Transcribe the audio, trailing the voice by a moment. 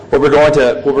What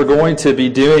we're going to be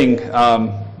doing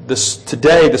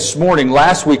this morning.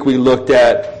 Last week we looked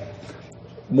at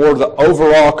more of the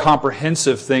overall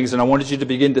comprehensive things, and I wanted you to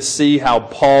begin to see how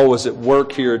Paul was at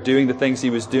work here, doing the things he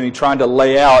was doing, trying to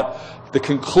lay out the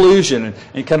conclusion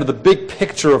and kind of the big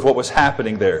picture of what was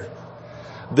happening there.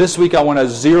 This week I want to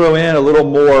zero in a little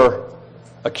more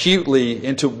acutely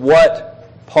into what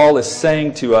Paul is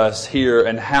saying to us here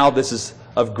and how this is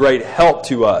of great help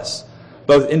to us,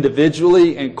 both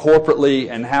individually and corporately,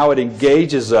 and how it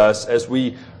engages us as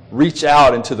we reach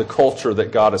out into the culture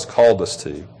that God has called us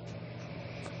to.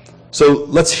 So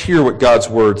let's hear what God's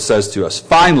Word says to us.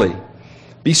 Finally,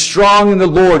 be strong in the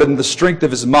Lord and in the strength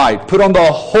of His might. Put on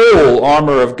the whole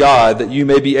armor of God, that you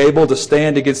may be able to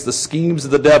stand against the schemes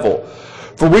of the devil.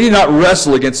 For we do not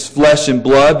wrestle against flesh and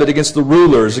blood, but against the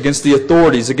rulers, against the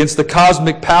authorities, against the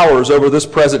cosmic powers over this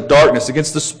present darkness,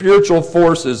 against the spiritual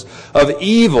forces of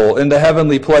evil in the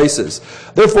heavenly places.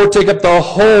 Therefore take up the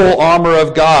whole armor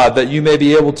of God, that you may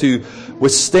be able to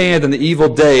withstand in the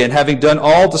evil day, and having done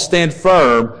all to stand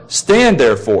firm, stand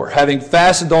therefore, having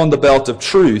fastened on the belt of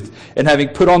truth, and having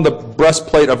put on the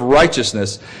breastplate of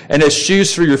righteousness, and as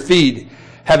shoes for your feet,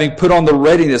 having put on the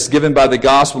readiness given by the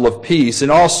gospel of peace. In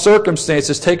all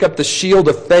circumstances take up the shield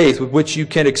of faith, with which you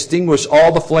can extinguish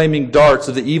all the flaming darts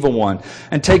of the evil one,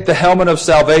 and take the helmet of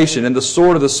salvation and the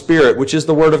sword of the Spirit, which is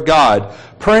the word of God,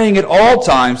 praying at all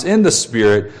times in the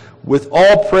Spirit, with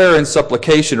all prayer and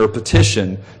supplication or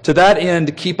petition. To that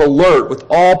end keep alert with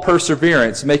all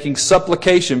perseverance, making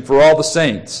supplication for all the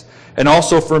saints, and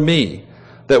also for me,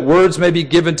 that words may be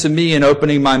given to me in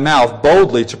opening my mouth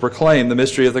boldly to proclaim the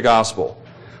mystery of the gospel,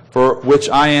 for which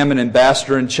I am an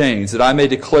ambassador in chains, that I may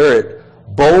declare it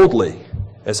boldly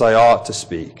as I ought to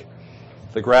speak.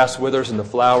 The grass withers and the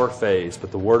flower fades,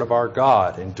 but the word of our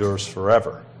God endures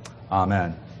forever.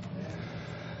 Amen.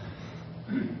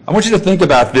 I want you to think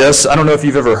about this. I don't know if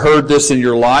you've ever heard this in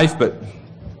your life, but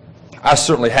I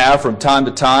certainly have from time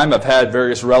to time. I've had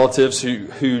various relatives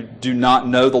who do not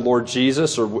know the Lord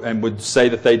Jesus and would say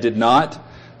that they did not,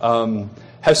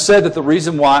 have said that the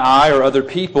reason why I or other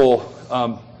people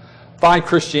find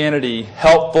Christianity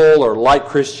helpful or like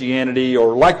Christianity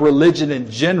or like religion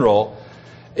in general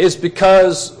is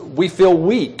because we feel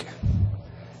weak.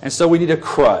 And so we need a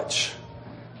crutch.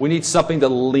 We need something to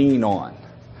lean on.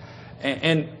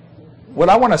 And what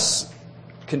I want to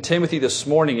contend with you this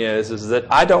morning is that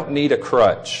I don't need a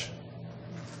crutch.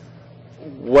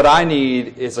 What I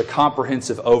need is a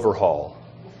comprehensive overhaul.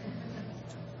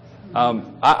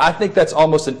 I think that's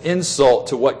almost an insult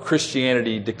to what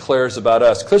Christianity declares about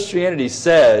us. Christianity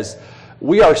says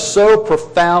we are so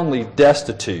profoundly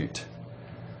destitute.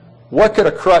 What could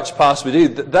a crutch possibly do?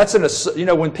 That's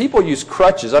when people use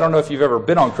crutches. I don't know if you've ever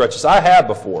been on crutches. I have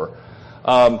before.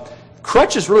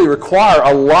 Crutches really require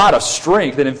a lot of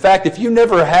strength. And in fact, if you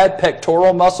never had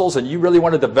pectoral muscles and you really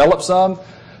want to develop some,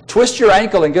 twist your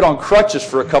ankle and get on crutches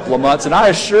for a couple of months, and I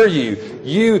assure you,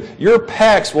 your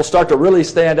pecs will start to really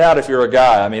stand out if you're a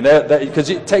guy. I mean,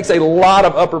 because it takes a lot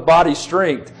of upper body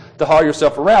strength to haul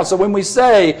yourself around. So when we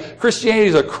say Christianity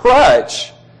is a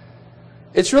crutch,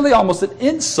 it's really almost an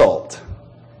insult.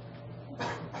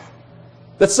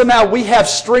 That somehow we have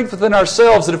strength within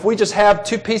ourselves, that if we just have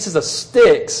two pieces of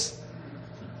sticks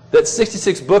that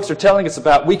 66 books are telling us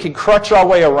about, we can crutch our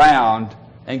way around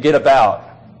and get about.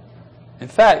 In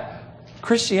fact,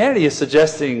 Christianity is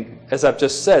suggesting, as I've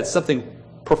just said, something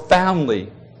profoundly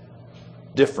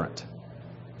different.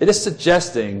 It is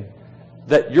suggesting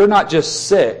that you're not just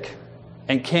sick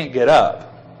and can't get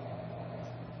up.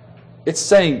 It's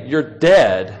saying you're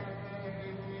dead,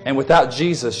 and without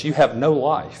Jesus, you have no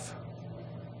life.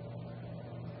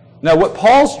 Now, what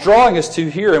Paul's drawing us to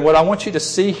here, and what I want you to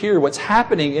see here, what's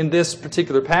happening in this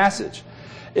particular passage,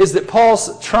 is that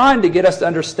Paul's trying to get us to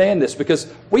understand this,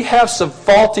 because we have some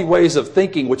faulty ways of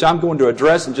thinking, which I'm going to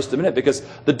address in just a minute, because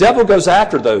the devil goes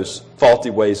after those faulty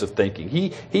ways of thinking.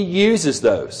 He uses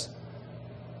those,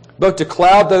 both to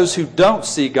cloud those who don't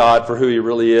see God for who He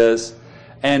really is,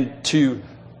 and to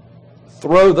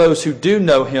throw those who do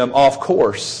know Him off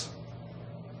course.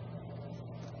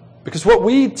 Because what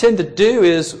we tend to do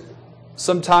is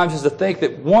to think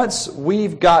that once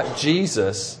we've got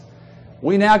Jesus,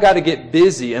 we now got to get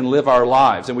busy and live our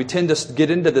lives. And we tend to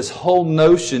get into this whole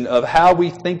notion of how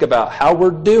we think about how we're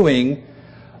doing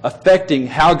affecting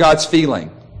how God's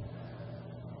feeling.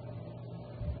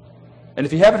 And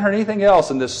if you haven't heard anything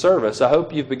else in this service, I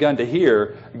hope you've begun to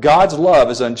hear God's love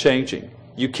is unchanging.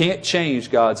 You can't change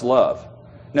God's love.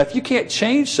 Now, if you can't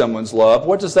change someone's love,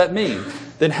 what does that mean?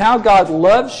 Then how God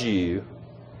loves you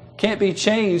can't be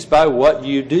changed by what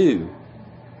you do.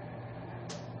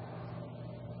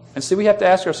 And see, we have to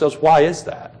ask ourselves, why is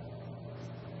that?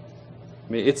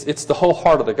 I mean, it's the whole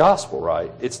heart of the gospel,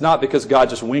 right? It's not because God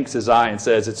just winks his eye and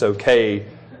says it's okay,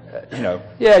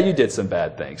 yeah, you did some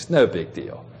bad things, no big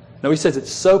deal. No, he says it's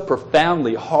so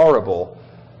profoundly horrible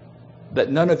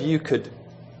that none of you could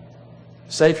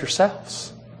save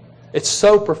yourselves. It's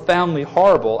so profoundly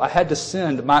horrible, I had to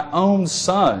send my own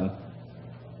son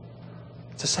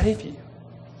to save you.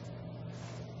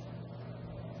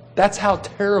 That's how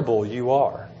terrible you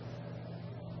are.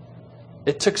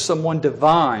 It took someone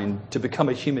divine to become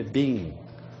a human being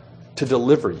to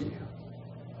deliver you.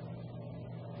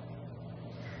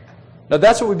 Now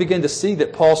that's what we begin to see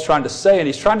that Paul's trying to say, and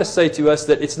he's trying to say to us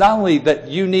that it's not only that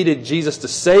you needed Jesus to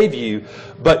save you,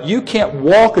 but you can't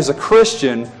walk as a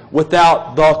Christian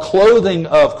without the clothing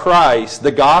of Christ,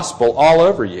 the gospel, all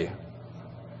over you.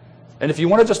 And if you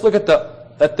want to just look at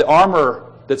the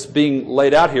armor that's being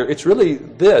laid out here, it's really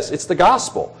this. It's the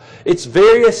gospel. It's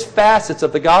various facets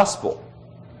of the gospel.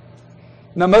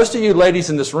 Now, most of you ladies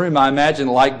in this room, I imagine,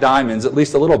 like diamonds at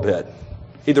least a little bit,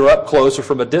 either up close or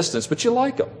from a distance, but you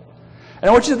like them. And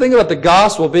I want you to think about the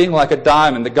gospel being like a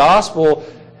diamond. The gospel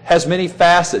has many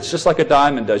facets, just like a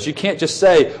diamond does. You can't just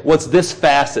say, what's this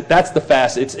facet? That's the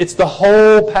facet. It's the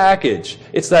whole package.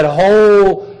 It's that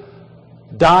whole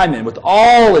diamond with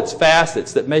all its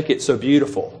facets that make it so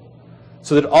beautiful.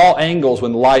 So that at all angles,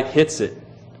 when light hits it,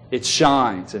 it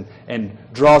shines and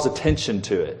draws attention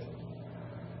to it.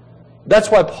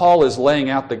 That's why Paul is laying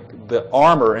out the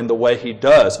armor in the way he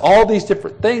does. All these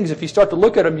different things, if you start to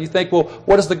look at them, you think, well,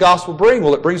 what does the gospel bring?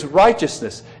 Well, it brings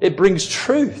righteousness. It brings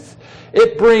truth.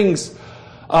 It brings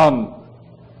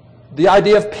the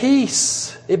idea of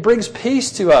peace. It brings peace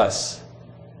to us.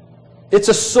 It's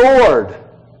a sword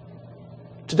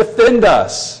to defend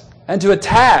us and to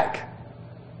attack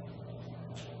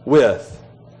with.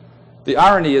 The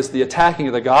irony is the attacking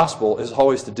of the gospel is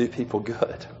always to do people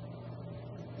good.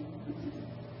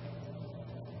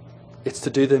 It's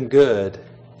to do them good,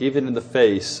 even in the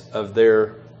face of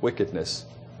their wickedness,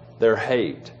 their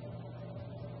hate.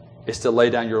 It's to lay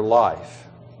down your life.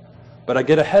 But I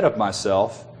get ahead of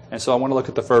myself, and so I want to look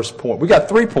at the first point. We got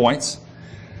 3 points.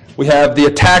 We have the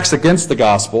attacks against the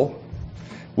gospel.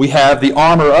 We have the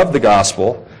armor of the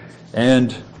gospel.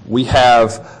 And we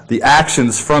have the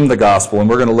actions from the gospel, and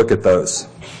we're going to look at those.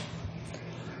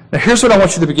 Now here's what I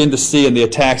want you to begin to see in the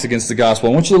attacks against the gospel.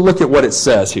 I want you to look at what it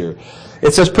says here.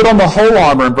 It says, put on the whole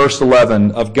armor in verse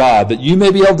 11 of God, that you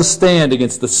may be able to stand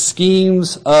against the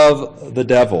schemes of the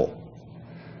devil.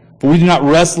 For we do not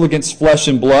wrestle against flesh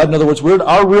and blood. In other words,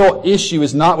 our real issue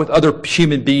is not with other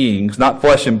human beings, not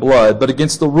flesh and blood, but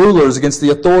against the rulers, against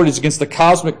the authorities, against the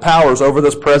cosmic powers over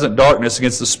this present darkness,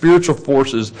 against the spiritual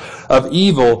forces of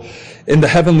evil in the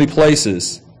heavenly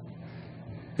places.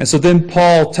 And so then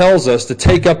Paul tells us to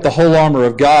take up the whole armor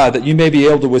of God, that you may be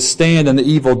able to withstand in the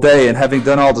evil day, and having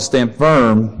done all to stand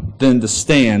firm, then to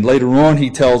stand. Later on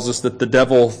he tells us that the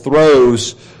devil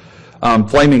throws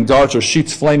flaming darts or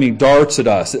shoots flaming darts at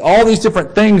us. All these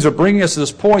different things are bringing us to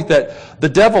this point that the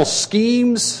devil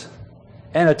schemes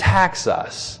and attacks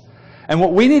us. And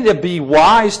what we need to be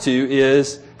wise to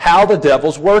is how the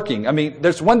devil's working. I mean,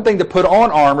 there's one thing to put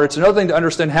on armor. It's another thing to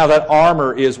understand how that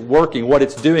armor is working, what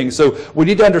it's doing. So we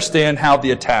need to understand how the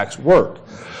attacks work.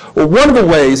 Well, one of the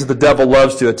ways that the devil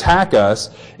loves to attack us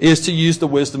is to use the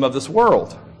wisdom of this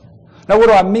world. Now, what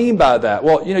do I mean by that?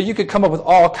 Well, you could come up with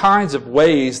all kinds of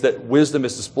ways that wisdom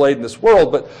is displayed in this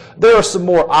world, but there are some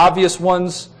more obvious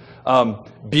ones.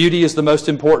 Beauty is the most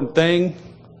important thing.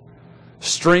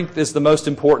 Strength is the most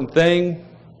important thing.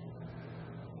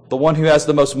 The one who has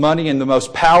the most money and the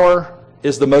most power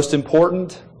is the most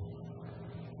important.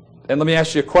 And let me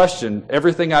ask you a question.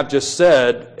 Everything I've just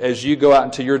said, as you go out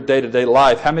into your day-to-day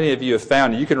life, how many of you have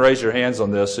found, and you can raise your hands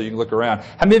on this so you can look around,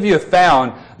 how many of you have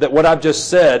found that what I've just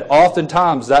said,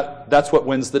 oftentimes that's what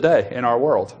wins the day in our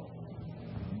world?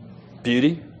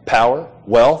 Beauty, power,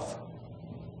 wealth.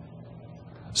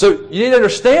 So you need to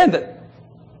understand that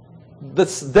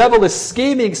the devil is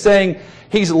scheming, saying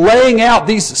he's laying out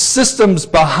these systems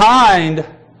behind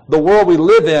the world we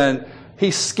live in.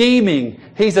 He's scheming.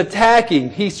 He's attacking.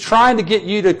 He's trying to get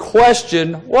you to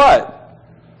question what?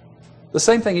 The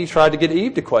same thing he tried to get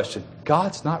Eve to question.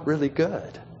 God's not really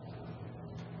good.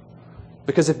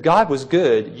 Because if God was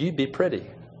good, you'd be pretty.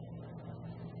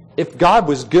 If God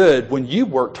was good, when you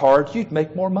worked hard, you'd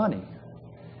make more money.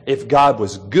 If God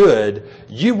was good,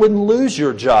 you wouldn't lose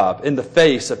your job in the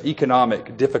face of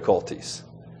economic difficulties.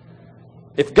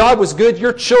 If God was good,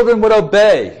 your children would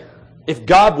obey. If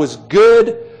God was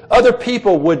good, other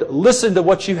people would listen to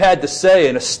what you had to say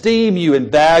and esteem you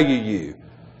and value you.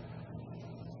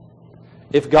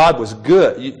 If God was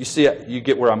good, you see, you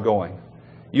get where I'm going.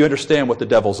 You understand what the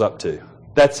devil's up to.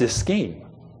 That's his scheme.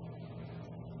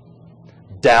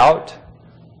 Doubt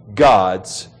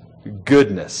God's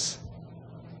goodness.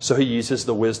 So he uses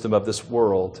the wisdom of this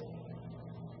world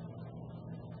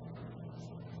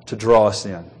to draw us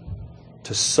in,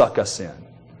 to suck us in,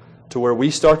 to where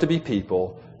we start to be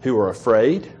people who are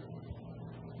afraid.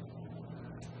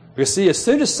 Because see, as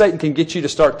soon as Satan can get you to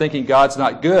start thinking God's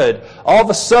not good, all of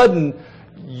a sudden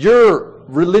your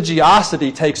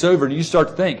religiosity takes over and you start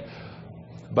to think,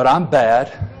 but I'm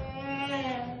bad,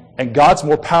 and God's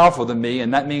more powerful than me,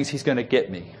 and that means He's going to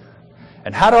get me.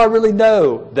 And how do I really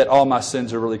know that all my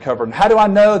sins are really covered? And how do I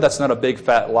know that's not a big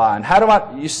fat lie? And how do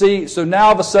I, you see, so now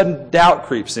all of a sudden doubt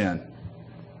creeps in.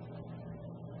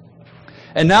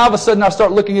 And now all of a sudden I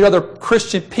start looking at other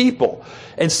Christian people,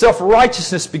 and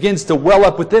self-righteousness begins to well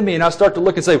up within me, and I start to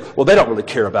look and say, well, they don't really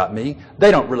care about me.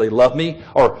 They don't really love me.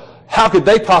 Or how could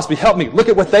they possibly help me? Look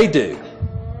at what they do.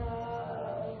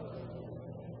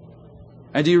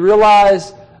 And do you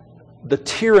realize the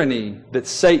tyranny that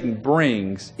Satan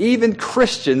brings even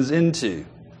Christians into?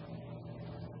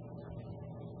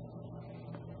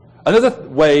 Another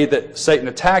way that Satan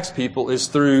attacks people is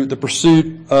through the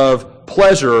pursuit of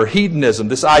pleasure or hedonism.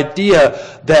 This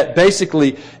idea that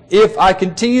basically if I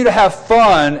continue to have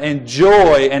fun and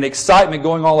joy and excitement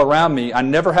going all around me, I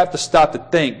never have to stop to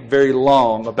think very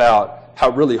long about how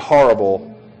really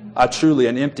horrible I truly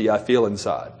and empty I feel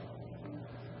inside.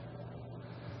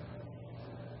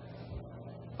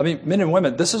 I mean, men and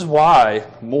women, this is why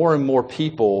more and more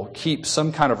people keep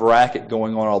some kind of racket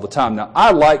going on all the time. Now,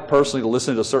 I like personally to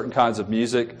listen to certain kinds of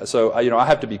music, so I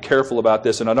have to be careful about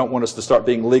this, and I don't want us to start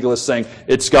being legalists saying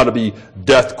it's got to be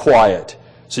death quiet,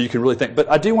 so you can really think.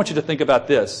 But I do want you to think about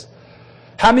this.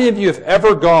 How many of you have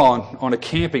ever gone on a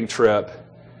camping trip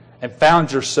and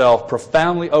found yourself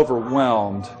profoundly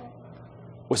overwhelmed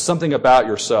with something about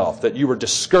yourself, that you were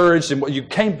discouraged, and when you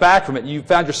came back from it, you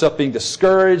found yourself being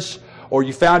discouraged, or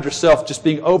you found yourself just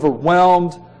being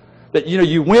overwhelmed, that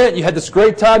you went, you had this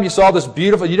great time, you saw this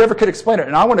beautiful, you never could explain it.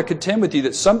 And I want to contend with you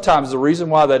that sometimes the reason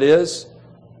why that is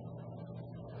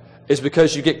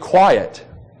because you get quiet.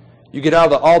 You get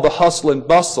out of all the hustle and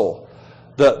bustle,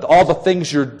 all the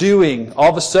things you're doing, all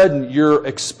of a sudden you're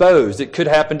exposed. It could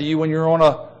happen to you when you're on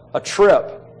a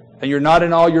trip and you're not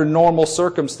in all your normal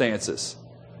circumstances.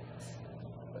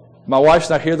 My wife's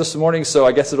not here this morning, so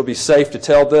I guess it'll be safe to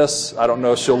tell this. I don't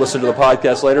know if she'll listen to the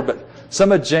podcast later, but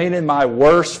some of Jane and my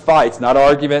worst fights, not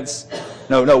arguments,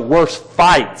 worst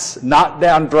fights, knock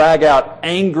down, drag out,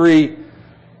 angry,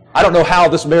 I don't know how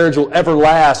this marriage will ever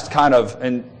last kind of,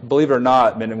 and believe it or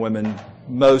not, men and women,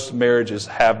 most marriages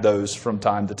have those from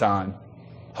time to time.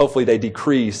 Hopefully they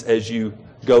decrease as you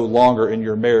go longer in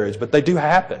your marriage, but they do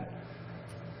happen.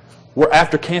 We're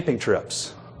after camping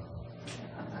trips.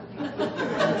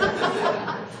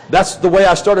 That's the way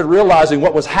I started realizing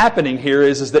what was happening here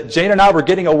is that Jane and I were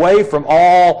getting away from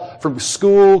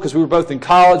school, because we were both in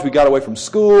college. We got away from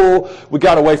school. We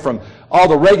got away from all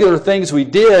the regular things we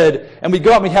did. And we'd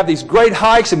go out and we'd have these great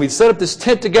hikes, and we'd set up this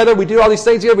tent together. We'd do all these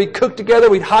things together. We'd cook together.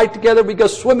 We'd hike together. We'd go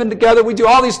swimming together. We'd do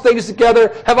all these things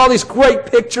together, have all these great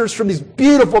pictures from these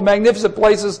beautiful, magnificent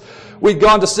places we'd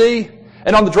gone to see.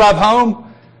 And on the drive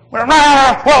home, where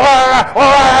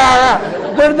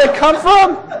did they come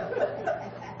from?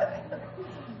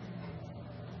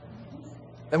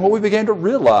 And what we began to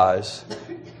realize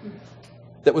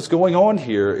that what's going on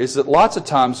here is that lots of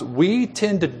times we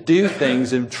tend to do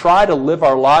things and try to live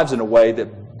our lives in a way that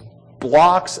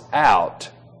blocks out,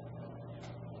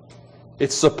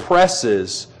 it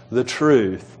suppresses the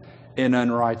truth in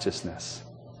unrighteousness.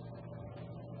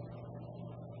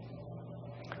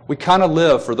 We kind of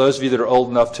live, for those of you that are old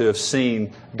enough to have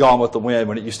seen Gone with the Wind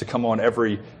when it used to come on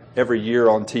every year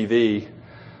on TV.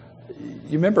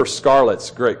 You remember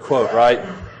Scarlett's great quote, right?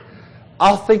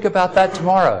 I'll think about that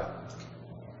tomorrow.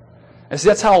 And see,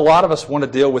 that's how a lot of us want to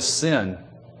deal with sin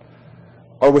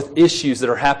or with issues that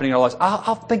are happening in our lives.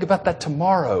 I'll think about that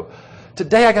tomorrow.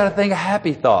 Today I got to think of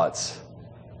happy thoughts.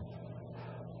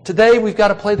 Today we've got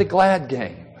to play the glad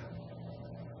game.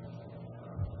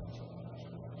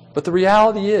 But the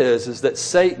reality is that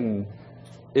Satan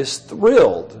is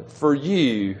thrilled for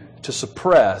you to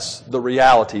suppress the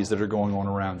realities that are going on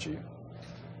around you.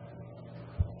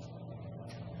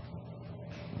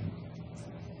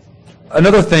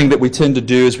 Another thing that we tend to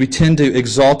do is we tend to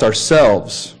exalt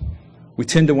ourselves. We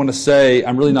tend to want to say,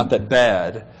 I'm really not that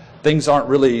bad. Things aren't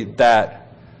really that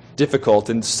difficult.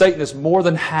 And Satan is more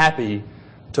than happy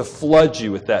to flood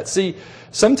you with that. See,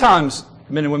 sometimes,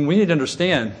 men and women, we need to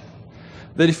understand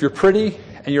that if you're pretty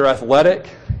and you're athletic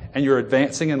and you're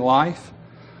advancing in life,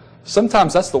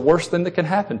 sometimes that's the worst thing that can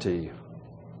happen to you.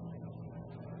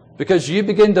 Because you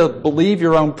begin to believe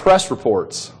your own press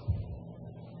reports.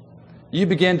 You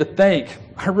begin to think,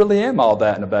 I really am all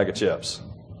that in a bag of chips.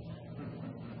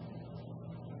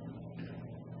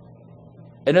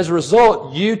 And as a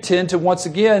result, you tend to, once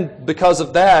again, because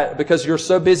of that, because you're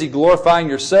so busy glorifying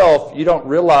yourself, you don't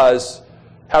realize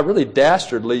how really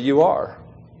dastardly you are.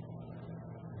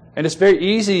 And it's very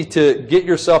easy to get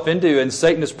yourself into, and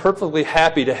Satan is perfectly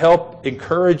happy to help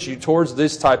encourage you towards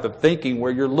this type of thinking where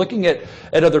you're looking at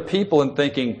other people and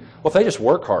thinking, well, if they just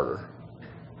work harder,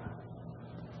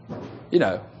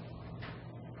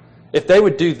 if they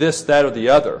would do this, that, or the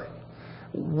other.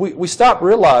 We stop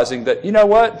realizing that, you know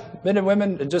what, men and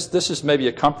women, and this is maybe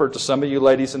a comfort to some of you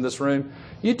ladies in this room,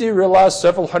 you do realize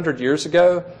several hundred years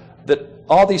ago that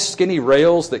all these skinny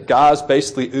rails that guys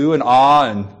basically ooh and ah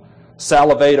and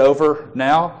salivate over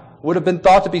now would have been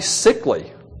thought to be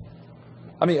sickly.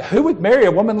 I mean, who would marry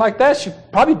a woman like that? She'd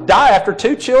probably die after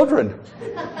 2 children.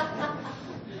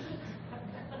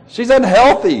 She's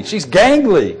unhealthy. She's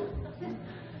gangly.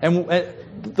 And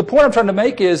the point I'm trying to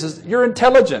make is your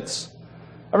intelligence.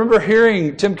 I remember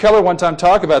hearing Tim Keller one time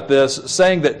talk about this,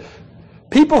 saying that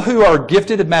people who are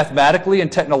gifted mathematically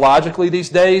and technologically these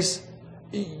days,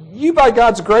 you by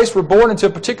God's grace were born into a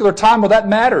particular time where that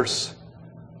matters.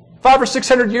 500 or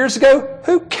 600 years ago,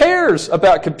 who cares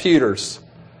about computers?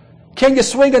 Can you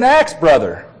swing an axe,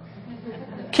 brother?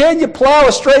 Can you plow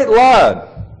a straight line?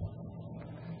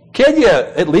 Can you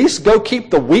at least go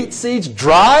keep the wheat seeds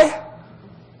dry?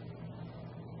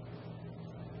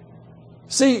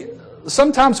 See,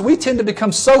 sometimes we tend to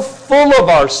become so full of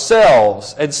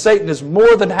ourselves, and Satan is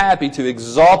more than happy to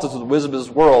exalt us with the wisdom of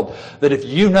this world, that if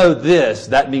you know this,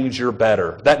 that means you're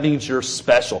better. That means you're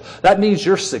special. That means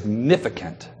you're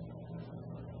significant.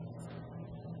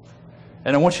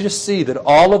 And I want you to see that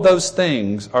all of those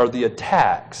things are the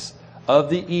attacks of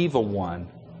the evil one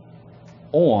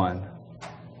on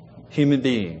human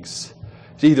beings.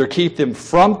 To either keep them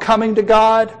from coming to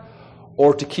God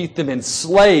or to keep them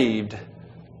enslaved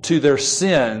to their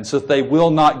sin so that they will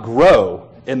not grow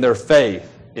in their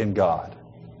faith in God.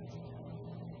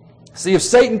 See, if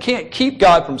Satan can't keep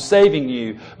God from saving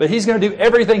you, but he's going to do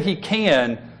everything he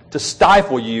can to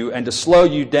stifle you and to slow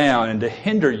you down and to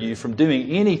hinder you from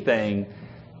doing anything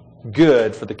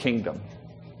good for the kingdom.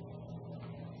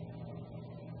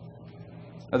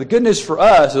 Now, the good news for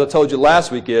us, as I told you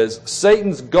last week, is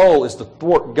Satan's goal is to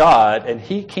thwart God, and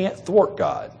he can't thwart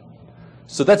God.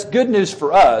 So that's good news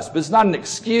for us, but it's not an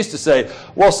excuse to say,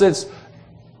 well, since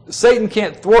Satan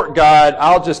can't thwart God,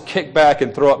 I'll just kick back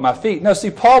and throw up my feet. No,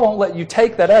 see, Paul won't let you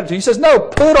take that attitude. He says, no,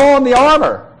 put on the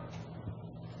armor.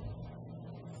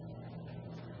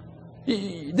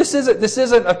 This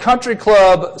isn't a country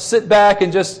club, sit back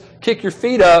and just kick your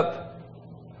feet up.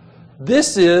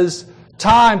 This is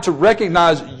time to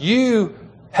recognize you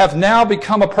have now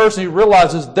become a person who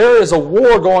realizes there is a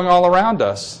war going all around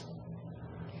us.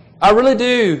 I really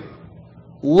do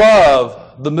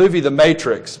love the movie The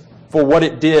Matrix for what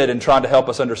it did in trying to help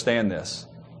us understand this.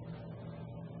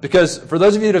 Because for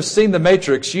those of you that have seen The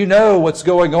Matrix, you know what's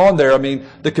going on there. I mean,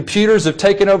 the computers have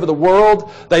taken over the world.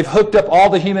 They've hooked up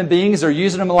all the human beings. They're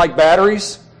using them like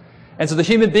batteries. And so the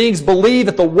human beings believe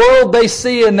that the world they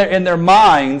see in their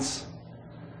minds,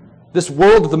 this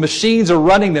world that the machines are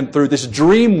running them through, this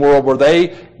dream world where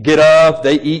they get up,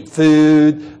 they eat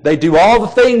food, they do all the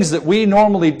things that we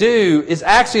normally do, it's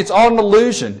all an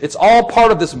illusion. It's all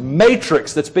part of this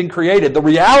matrix that's been created. The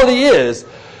reality is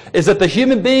that the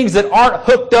human beings that aren't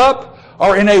hooked up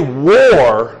are in a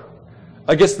war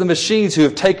against the machines who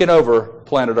have taken over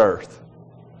planet Earth.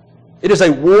 It is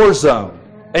a war zone.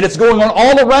 And it's going on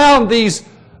all around these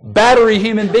battery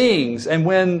human beings. And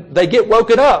when they get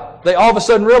woken up, they all of a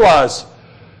sudden realize,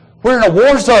 we're in a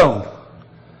war zone.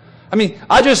 I mean,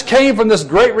 I just came from this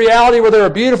great reality where there are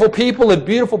beautiful people and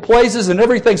beautiful places and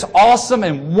everything's awesome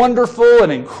and wonderful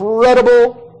and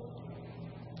incredible,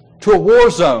 to a war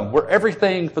zone where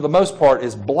everything, for the most part,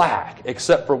 is black,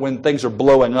 except for when things are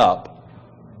blowing up.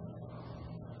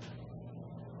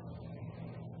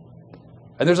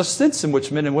 And there's a sense in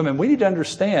which men and women, we need to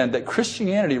understand that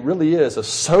Christianity really is a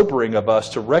sobering of us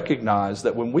to recognize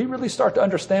that when we really start to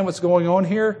understand what's going on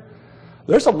here,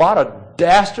 there's a lot of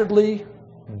dastardly,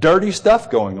 dirty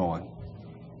stuff going on.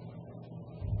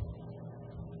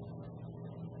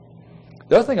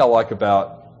 The other thing I like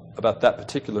about that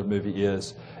particular movie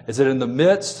is that in the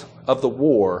midst of the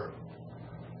war,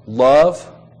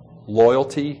 love,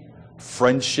 loyalty,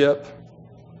 friendship,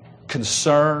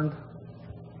 concern,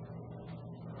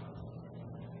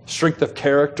 strength of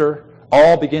character,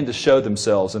 all begin to show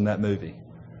themselves in that movie.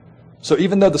 So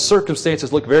even though the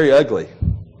circumstances look very ugly,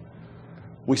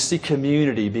 we see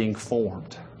community being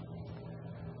formed.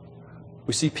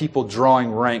 We see people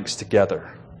drawing ranks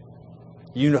together,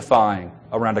 unifying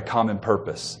around a common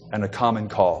purpose and a common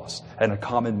cause and a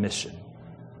common mission.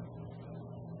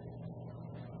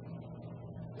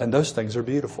 And those things are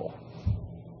beautiful.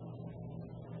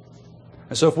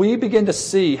 And so if we begin to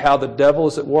see how the devil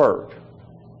is at work,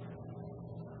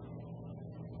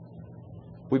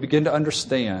 we begin to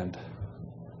understand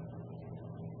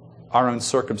our own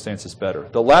circumstances better.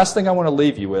 The last thing I want to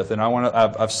leave you with, and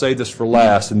I've saved this for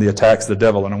last in the attacks of the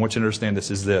devil, and I want you to understand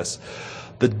this, is this.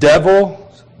 The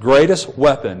devil's greatest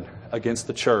weapon against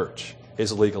the church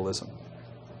is legalism.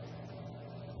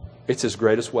 It's his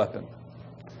greatest weapon.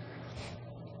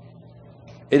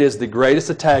 It is the greatest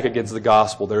attack against the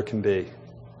gospel there can be.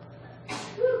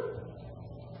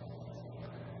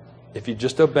 If you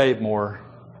just obeyed more,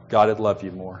 God would love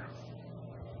you more.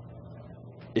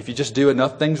 If you just do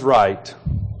enough things right,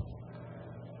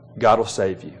 God will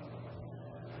save you.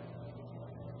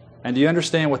 And do you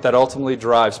understand what that ultimately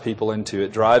drives people into?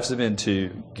 It drives them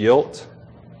into guilt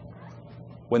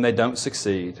when they don't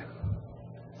succeed,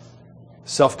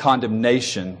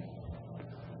 self-condemnation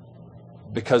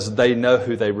because they know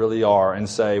who they really are and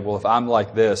say, well, if I'm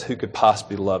like this, who could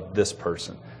possibly love this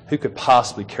person? Who could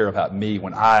possibly care about me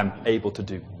when I'm able to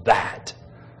do that?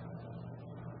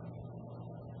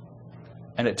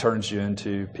 And it turns you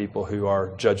into people who are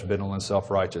judgmental and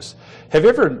self-righteous. Have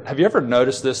you ever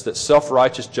noticed this, that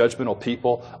self-righteous, judgmental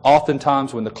people,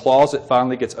 oftentimes when the closet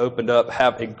finally gets opened up,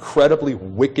 have incredibly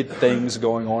wicked things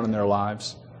going on in their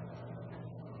lives?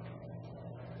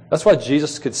 That's why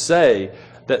Jesus could say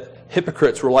that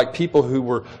hypocrites were like people who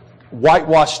were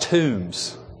whitewashed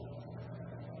tombs.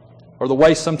 Or the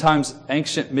way sometimes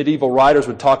ancient medieval writers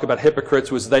would talk about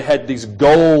hypocrites was they had these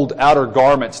gold outer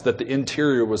garments that the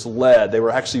interior was lead. They were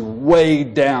actually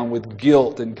weighed down with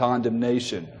guilt and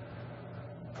condemnation.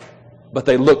 But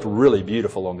they looked really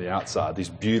beautiful on the outside, these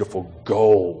beautiful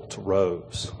gold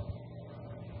robes.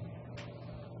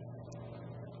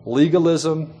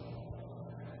 Legalism,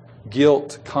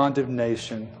 guilt,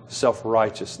 condemnation,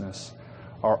 self-righteousness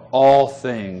are all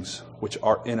things which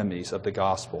are enemies of the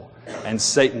gospel. And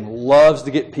Satan loves to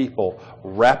get people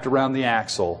wrapped around the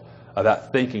axle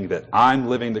about thinking that I'm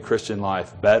living the Christian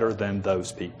life better than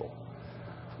those people.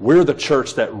 We're the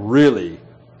church that really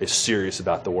is serious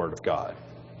about the Word of God.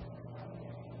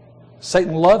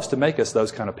 Satan loves to make us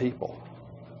those kind of people.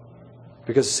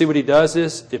 Because see what he does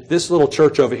is, if this little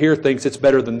church over here thinks it's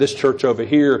better than this church over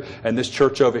here and this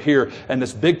church over here, and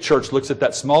this big church looks at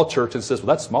that small church and says,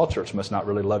 well, that small church must not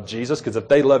really love Jesus, because if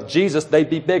they love Jesus, they'd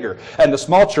be bigger. And the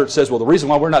small church says, well, the reason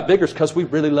why we're not bigger is because we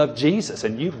really love Jesus,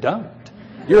 and you don't.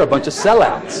 You're a bunch of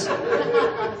sellouts.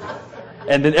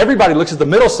 And then everybody looks at the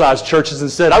middle-sized churches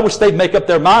and said, I wish they'd make up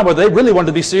their mind whether they really wanted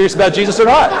to be serious about Jesus or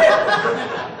not.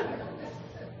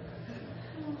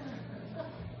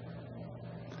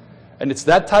 And it's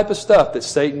that type of stuff that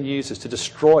Satan uses to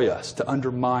destroy us, to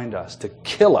undermine us, to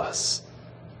kill us.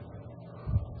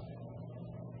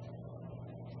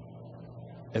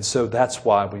 And so that's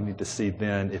why we need to see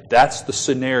then, if that's the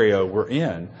scenario we're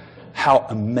in, how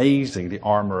amazing the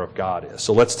armor of God is.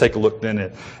 So let's take a look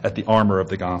then at the armor of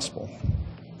the gospel.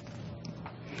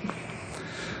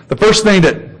 The first thing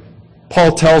that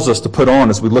Paul tells us to put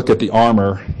on as we look at the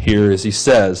armor here is he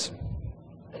says,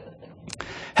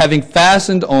 having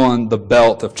fastened on the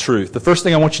belt of truth. The first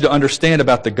thing I want you to understand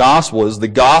about the gospel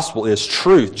is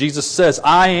truth. Jesus says,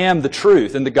 I am the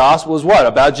truth. And the gospel is what?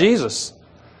 About Jesus.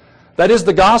 That is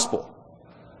the gospel.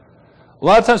 A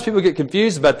lot of times people get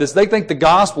confused about this. They think the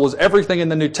gospel is everything in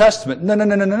the New Testament.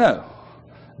 No.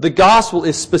 The gospel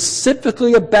is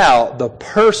specifically about the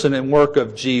person and work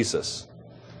of Jesus.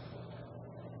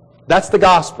 That's the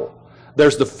gospel.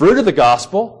 There's the fruit of the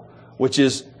gospel, which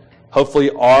is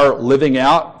hopefully our living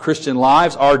out Christian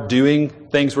lives, our doing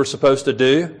things we're supposed to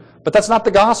do. But that's not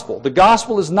the gospel. The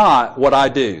gospel is not what I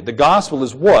do. The gospel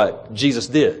is what Jesus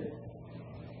did.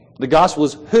 The gospel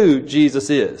is who Jesus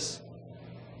is.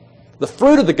 The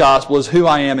fruit of the gospel is who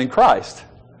I am in Christ.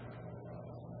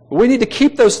 We need to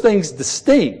keep those things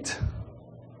distinct.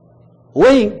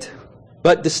 Linked,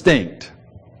 but distinct.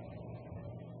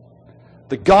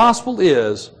 The gospel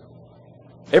is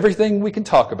everything we can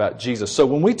talk about Jesus. So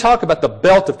when we talk about the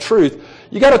belt of truth,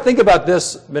 you got to think about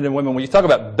this, men and women. When you talk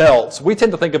about belts, we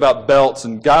tend to think about belts,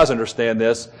 and guys understand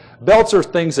this. Belts are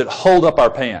things that hold up our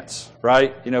pants,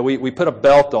 right? You know, we put a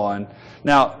belt on.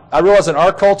 Now, I realize in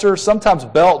our culture, sometimes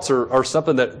belts are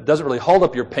something that doesn't really hold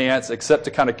up your pants except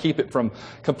to kind of keep it from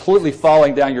completely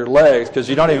falling down your legs because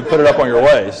you don't even put it up on your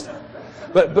waist.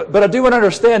 But I do want to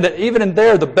understand that even in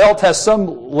there, the belt has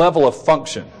some level of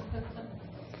function.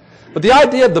 But the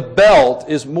idea of the belt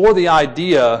is more the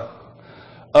idea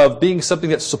of being something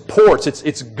that supports.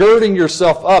 It's girding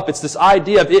yourself up. It's this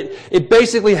idea of it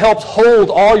basically helps hold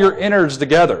all your innards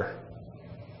together.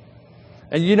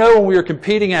 And you know, when we are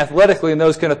competing athletically and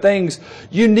those kind of things,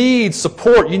 you need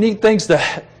support. You need things to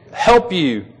help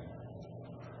you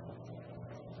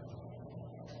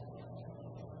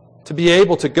to be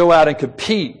able to go out and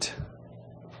compete.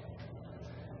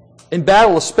 In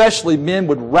battle especially, men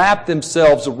would wrap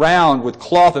themselves around with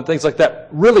cloth and things like that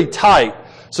really tight,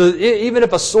 so that even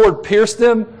if a sword pierced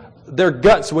them, their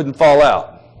guts wouldn't fall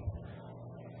out.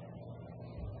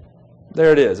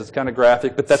 There it is. It's kind of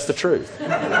graphic, but that's the truth.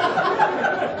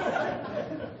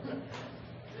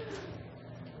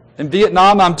 In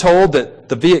Vietnam, I'm told that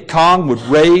the Viet Cong would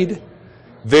raid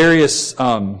various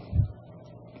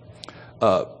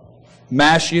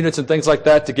MASH units and things like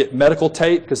that to get medical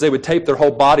tape, because they would tape their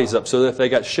whole bodies up so that if they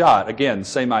got shot, again,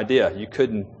 same idea, you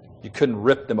couldn't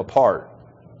rip them apart.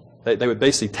 They would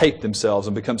basically tape themselves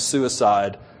and become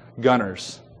suicide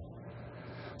gunners.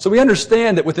 So we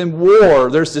understand that within war,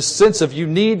 there's this sense of you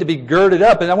need to be girded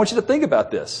up. And I want you to think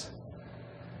about this.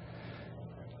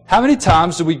 How many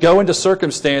times do we go into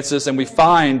circumstances and we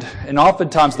find, and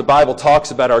oftentimes the Bible talks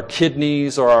about our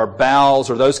kidneys or our bowels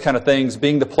or those kind of things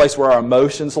being the place where our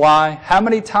emotions lie. How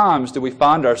many times do we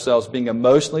find ourselves being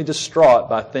emotionally distraught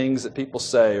by things that people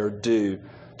say or do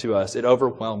to us? It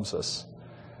overwhelms us.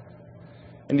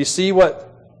 And you see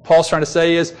what Paul's trying to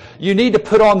say is, you need to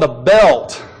put on the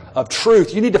belt of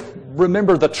truth. You need to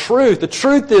remember the truth. The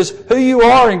truth is who you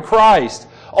are in Christ.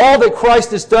 All that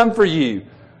Christ has done for you.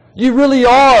 You really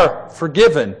are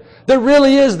forgiven. There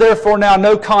really is, therefore, now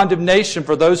no condemnation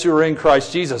for those who are in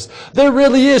Christ Jesus. There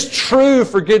really is true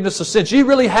forgiveness of sins. You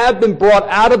really have been brought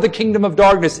out of the kingdom of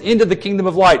darkness into the kingdom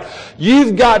of light.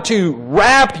 You've got to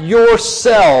wrap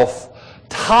yourself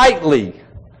tightly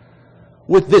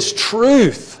with this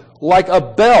truth, like a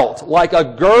belt, like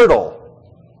a girdle.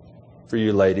 For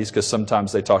you ladies, because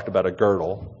sometimes they talked about a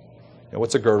girdle. You know,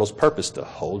 what's a girdle's purpose? To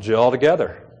hold you all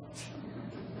together.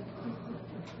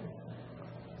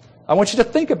 I want you to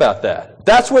think about that.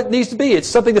 That's what it needs to be. It's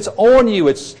something that's on you.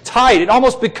 It's tight. It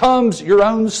almost becomes your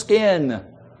own skin.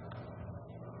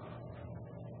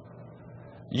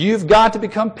 You've got to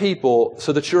become people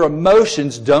so that your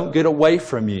emotions don't get away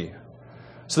from you.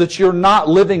 So that you're not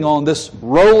living on this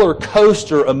roller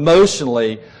coaster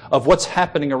emotionally of what's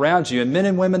happening around you. And men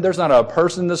and women, there's not a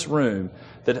person in this room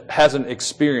that hasn't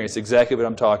experienced exactly what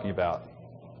I'm talking about.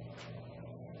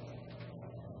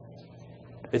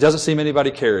 It doesn't seem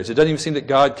anybody cares. It doesn't even seem that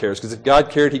God cares, because if God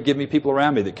cared, He'd give me people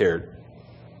around me that cared.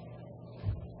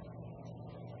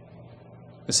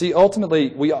 And see, ultimately,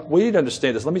 we need to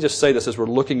understand this. Let me just say this as we're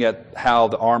looking at how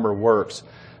the armor works.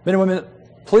 Men and women,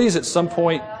 please at some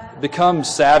point become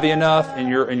savvy enough in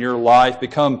your life,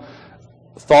 become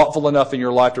thoughtful enough in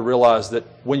your life to realize that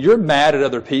when you're mad at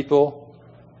other people,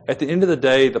 at the end of the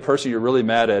day, the person you're really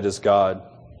mad at is God.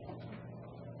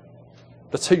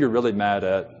 That's who you're really mad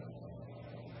at.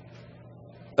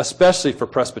 Especially for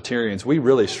Presbyterians, we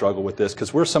really struggle with this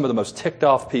because we're some of the most ticked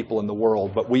off people in the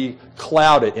world, but we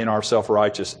cloud it in our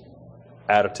self-righteous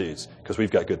attitudes because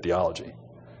we've got good theology.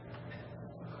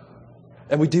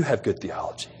 And we do have good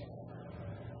theology.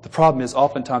 The problem is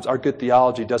oftentimes our good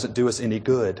theology doesn't do us any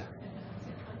good,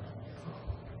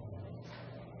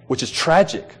 which is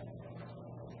tragic.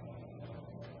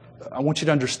 I want you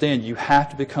to understand you have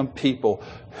to become people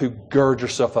who gird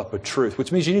yourself up with truth,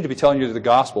 which means you need to be telling you the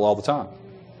gospel all the time.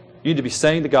 You need to be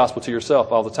saying the gospel to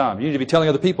yourself all the time. You need to be telling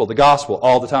other people the gospel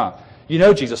all the time. You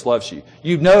know Jesus loves you.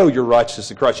 You know your righteousness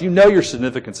in Christ. You know your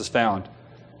significance is found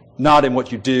not in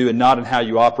what you do and not in how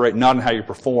you operate, not in how you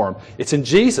perform. It's in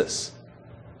Jesus.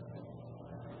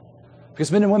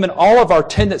 Because men and women, all of our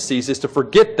tendencies is to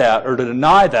forget that or to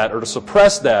deny that or to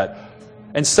suppress that.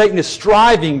 And Satan is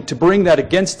striving to bring that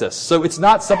against us. So it's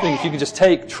not something that you can just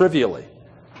take trivially.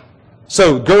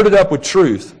 So girded up with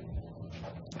truth.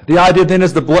 The idea then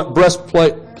is the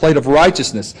breastplate of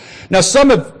righteousness. Now some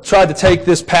have tried to take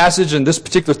this passage and this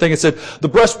particular thing and said the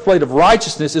breastplate of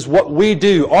righteousness is what we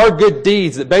do, our good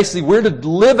deeds, that basically we're to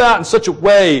live out in such a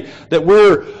way that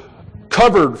we're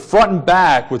covered front and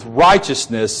back with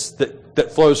righteousness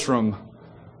that flows from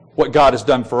what God has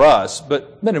done for us.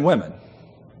 But men and women,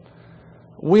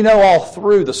 we know all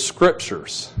through the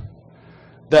Scriptures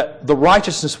that the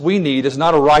righteousness we need is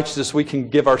not a righteousness we can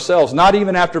give ourselves, not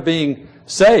even after being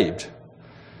saved.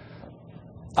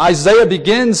 Isaiah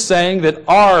begins saying that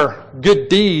our good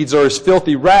deeds are as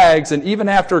filthy rags, and even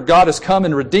after God has come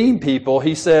and redeemed people,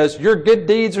 He says, your good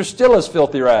deeds are still as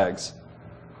filthy rags.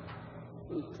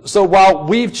 So while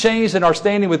we've changed in our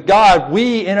standing with God,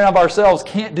 we in and of ourselves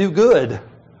can't do good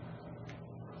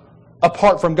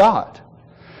apart from God.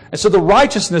 And so the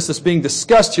righteousness that's being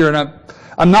discussed here, and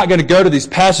I'm not going to go to these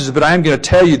passages, but I am going to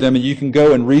tell you them, and you can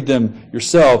go and read them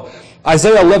yourself.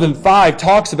 Isaiah 11:5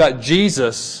 talks about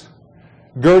Jesus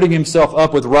girding himself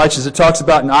up with righteousness. It talks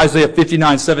about in Isaiah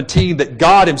 59:17 that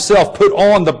God himself put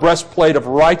on the breastplate of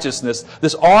righteousness.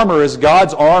 This armor is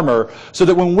God's armor, so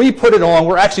that when we put it on,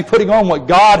 we're actually putting on what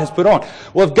God has put on.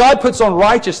 Well, if God puts on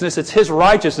righteousness, it's his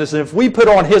righteousness. And if we put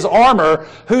on his armor,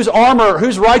 whose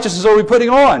righteousness are we putting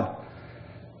on?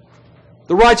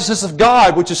 The righteousness of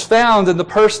God, which is found in the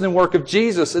person and work of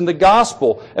Jesus in the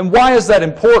gospel. And why is that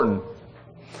important?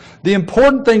 The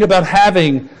important thing about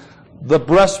having the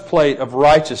breastplate of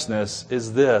righteousness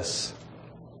is this.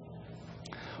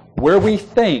 Where we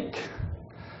think,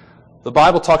 the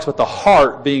Bible talks about the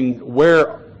heart being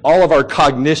where all of our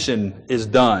cognition is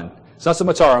done. It's not so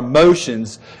much our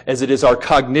emotions as it is our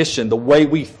cognition, the way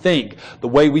we think, the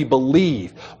way we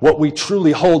believe, what we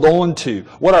truly hold on to,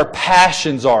 what our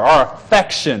passions are, our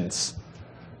affections.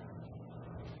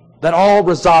 That all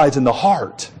resides in the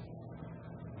heart.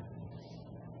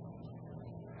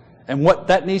 And what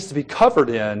that needs to be covered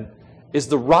in is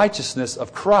the righteousness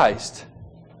of Christ.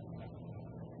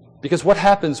 Because what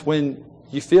happens when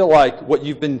you feel like what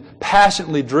you've been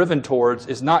passionately driven towards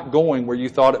is not going where you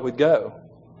thought it would go?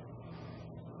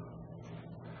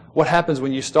 What happens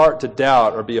when you start to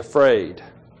doubt or be afraid?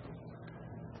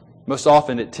 Most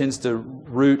often it tends to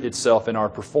root itself in our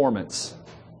performance.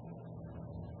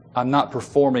 I'm not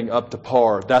performing up to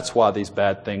par. That's why these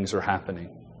bad things are happening.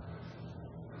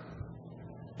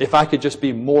 If I could just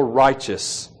be more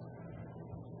righteous,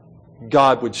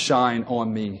 God would shine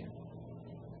on me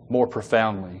more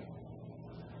profoundly.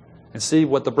 And see,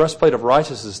 what the breastplate of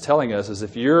righteousness is telling us is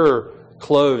if you're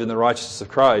clothed in the righteousness of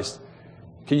Christ,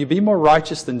 can you be more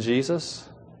righteous than Jesus?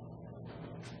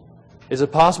 Is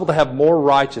it possible to have more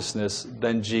righteousness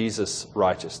than Jesus'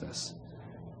 righteousness?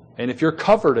 And if you're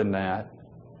covered in that,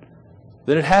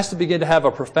 then it has to begin to have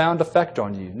a profound effect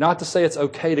on you. Not to say it's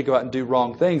okay to go out and do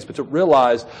wrong things, but to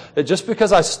realize that just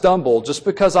because I stumble, just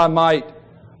because I might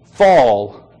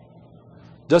fall,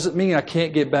 doesn't mean I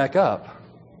can't get back up.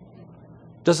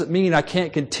 Doesn't mean I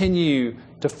can't continue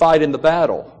to fight in the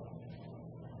battle.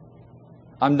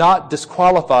 I'm not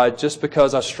disqualified just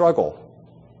because I struggle.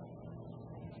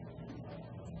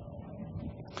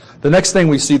 The next thing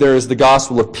we see there is the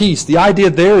gospel of peace. The idea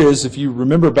there is, if you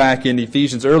remember back in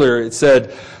Ephesians earlier, it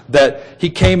said that he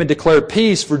came and declared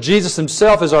peace, for Jesus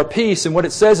himself is our peace. And what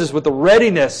it says is with the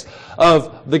readiness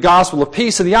of the gospel of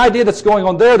peace. And the idea that's going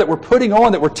on there, that we're putting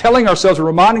on, that we're telling ourselves, we're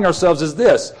reminding ourselves is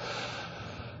this.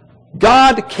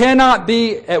 God cannot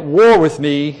be at war with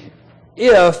me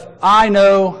if I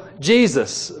know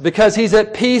Jesus, because he's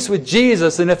at peace with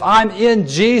Jesus. And if I'm in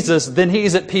Jesus, then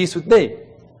he's at peace with me.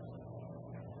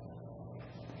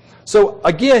 So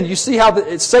again, you see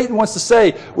how Satan wants to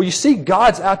say, well, you see,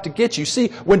 God's out to get you. See,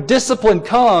 when discipline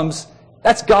comes,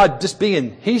 that's God just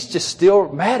being, he's just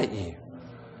still mad at you.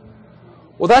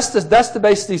 Well, that's to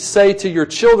basically say to your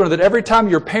children that every time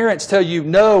your parents tell you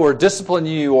no or discipline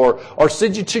you or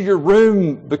send you to your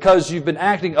room because you've been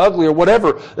acting ugly or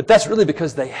whatever, that's really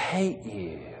because they hate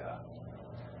you.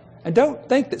 And don't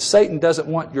think that Satan doesn't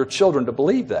want your children to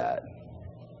believe that.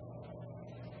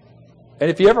 And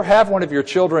if you ever have one of your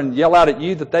children yell out at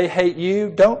you that they hate you,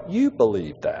 don't you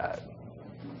believe that.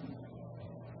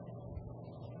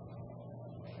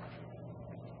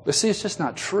 But see, it's just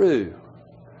not true.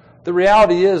 The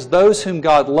reality is, those whom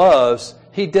God loves,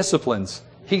 he disciplines.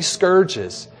 He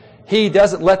scourges. He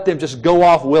doesn't let them just go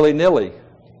off willy-nilly.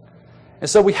 And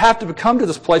so we have to come to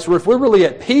this place where if we're really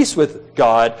at peace with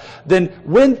God, then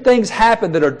when things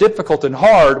happen that are difficult and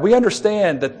hard, we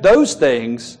understand that those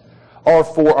things are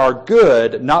for our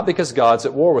good, not because God's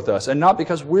at war with us, and not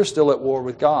because we're still at war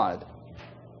with God.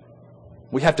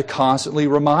 We have to constantly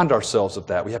remind ourselves of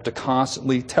that. We have to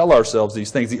constantly tell ourselves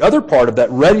these things. The other part of that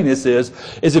readiness is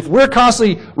if we're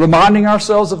constantly reminding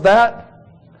ourselves of that,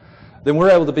 then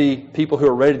we're able to be people who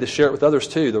are ready to share it with others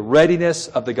too. The readiness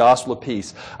of the gospel of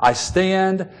peace. I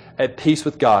stand at peace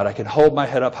with God. I can hold my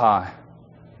head up high.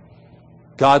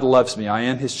 God loves me. I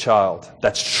am his child.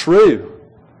 That's true.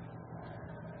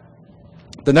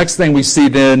 The next thing we see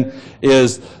then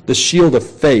is the shield of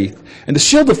faith. And the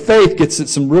shield of faith gets at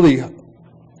some really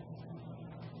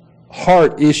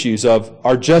hard issues of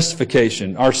our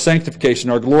justification, our sanctification,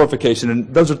 our glorification.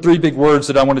 And those are three big words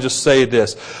that I want to just say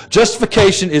this.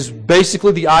 Justification is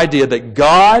basically the idea that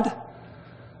God,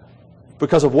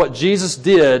 because of what Jesus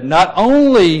did, not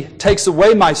only takes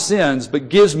away my sins, but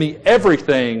gives me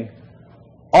everything.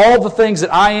 All the things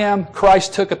that I am,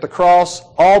 Christ took at the cross.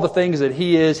 All the things that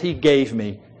he is, he gave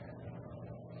me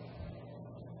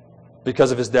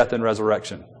because of his death and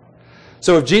resurrection.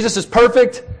 So if Jesus is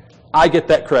perfect, I get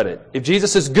that credit. If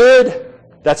Jesus is good,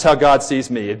 that's how God sees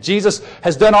me. If Jesus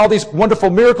has done all these wonderful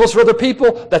miracles for other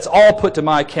people, that's all put to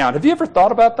my account. Have you ever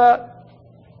thought about that?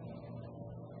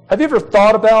 Have you ever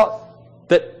thought about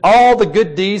that all the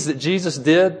good deeds that Jesus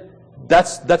did,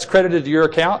 that's credited to your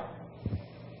account?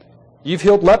 You've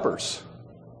healed lepers.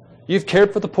 You've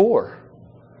cared for the poor.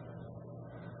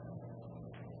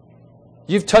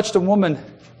 You've touched a woman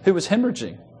who was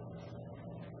hemorrhaging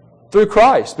through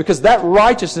Christ, because that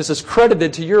righteousness is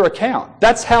credited to your account.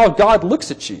 That's how God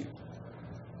looks at you.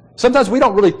 Sometimes we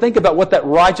don't really think about what that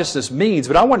righteousness means,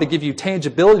 but I want to give you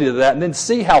tangibility to that and then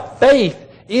see how faith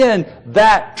in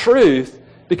that truth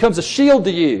becomes a shield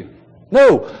to you.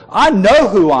 No, I know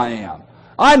who I am.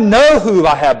 I know who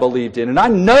I have believed in, and I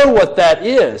know what that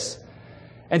is.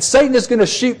 And Satan is going to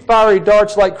shoot fiery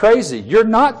darts like crazy. You're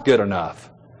not good enough.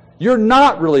 You're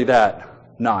not really that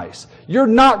nice. You're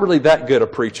not really that good a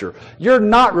preacher. You're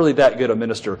not really that good a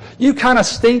minister. You kind of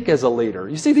stink as a leader.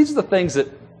 You see, these are the things that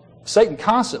Satan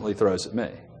constantly throws at me.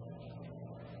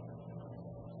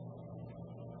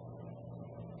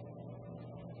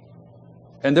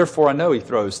 And therefore I know he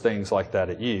throws things like that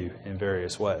at you in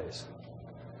various ways.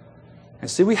 And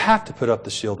see, we have to put up the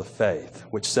shield of faith,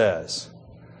 which says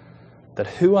that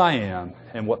who I am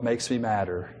and what makes me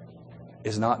matter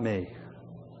is not me.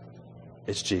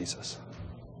 It's Jesus.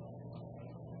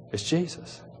 It's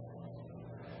Jesus.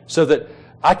 So that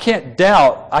I can't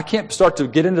doubt, I can't start to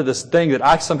get into this thing that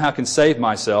I somehow can save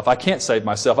myself. I can't save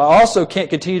myself. I also can't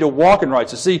continue to walk in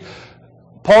righteousness. See,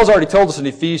 Paul's already told us in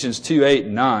Ephesians 2:8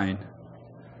 and 9,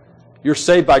 you're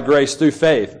saved by grace through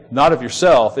faith, not of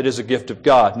yourself. It is a gift of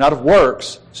God, not of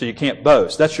works, so you can't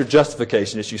boast. That's your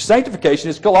justification issue. Sanctification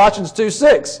is Colossians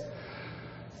 2:6.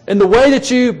 And the way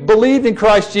that you believed in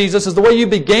Christ Jesus is the way you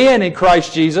began in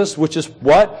Christ Jesus, which is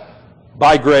what?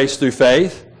 By grace through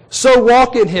faith. So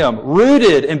walk in Him,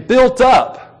 rooted and built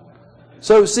up.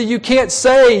 So see, you can't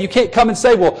come and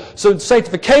say, well, so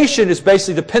sanctification is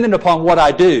basically dependent upon what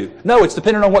I do. No, it's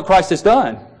dependent on what Christ has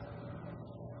done.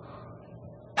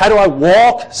 How do I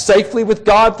walk safely with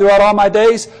God throughout all my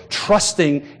days?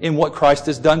 Trusting in what Christ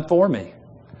has done for me.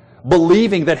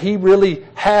 Believing that He really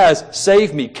has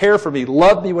saved me, cared for me,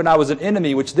 loved me when I was an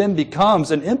enemy, which then becomes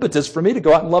an impetus for me to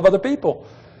go out and love other people.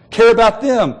 Care about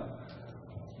them.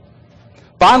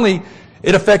 Finally,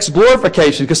 it affects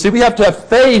glorification. Because see, we have to have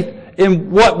faith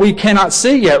in what we cannot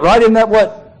see yet, right? Isn't that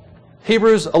what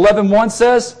Hebrews 11:1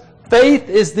 says? Faith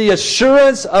is the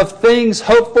assurance of things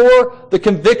hoped for, the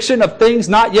conviction of things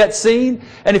not yet seen.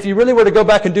 And if you really were to go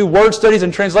back and do word studies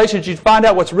and translations, you'd find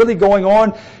out what's really going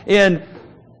on in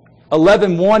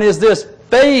 11:1 is this.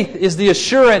 Faith is the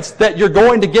assurance that you're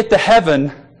going to get to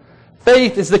heaven.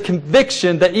 Faith is the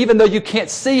conviction that even though you can't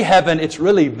see heaven, it's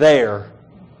really there.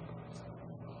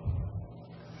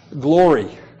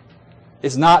 Glory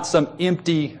is not some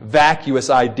empty, vacuous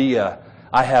idea.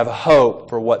 I have hope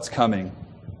for what's coming.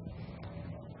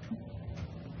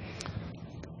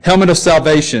 Helmet of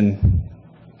salvation.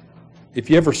 If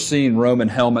you've ever seen Roman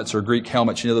helmets or Greek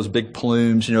helmets, you know those big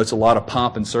plumes, it's a lot of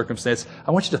pomp and circumstance.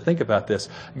 I want you to think about this.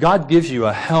 God gives you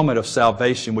a helmet of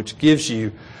salvation, which gives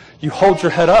you hold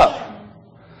your head up.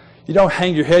 You don't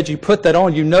hang your head, you put that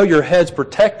on. You know your head's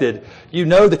protected. You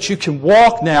know that you can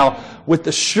walk now with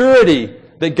the surety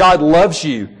that God loves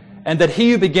you and that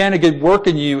He who began a good work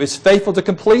in you is faithful to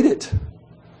complete it.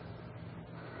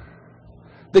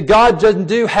 That God doesn't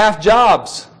do half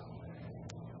jobs.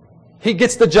 He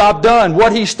gets the job done.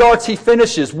 What He starts, He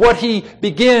finishes. What He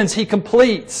begins, He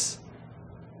completes.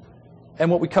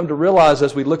 And what we come to realize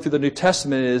as we look through the New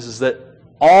Testament is that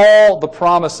all the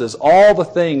promises, all the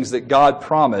things that God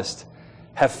promised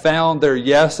have found their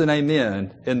yes and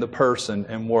amen in the person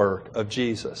and work of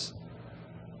Jesus.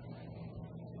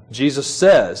 Jesus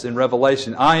says in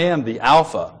Revelation, I am the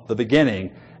Alpha, the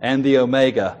beginning, and the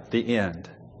Omega, the end.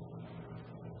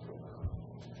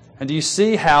 And do you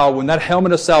see how when that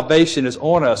helmet of salvation is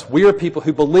on us, we are people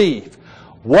who believe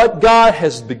what God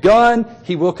has begun,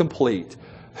 He will complete.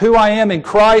 Who I am in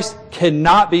Christ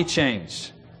cannot be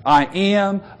changed. I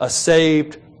am a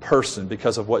saved person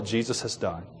because of what Jesus has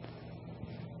done.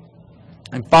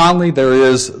 And finally, there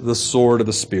is the sword of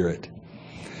the Spirit.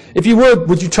 If you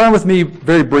would you turn with me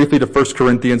very briefly to 1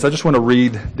 Corinthians? I just want to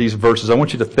read these verses. I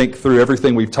want you to think through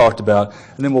everything we've talked about,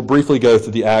 and then we'll briefly go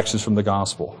through the actions from the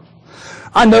gospel.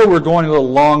 I know we're going a little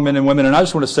long, men and women, and I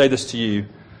just want to say this to you.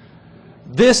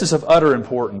 This is of utter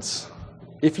importance.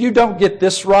 If you don't get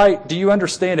this right, do you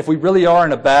understand if we really are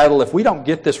in a battle, if we don't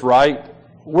get this right,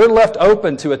 we're left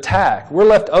open to attack. We're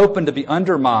left open to be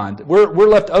undermined. We're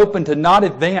left open to not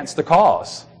advance the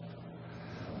cause.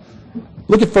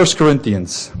 Look at 1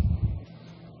 Corinthians.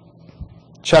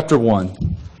 chapter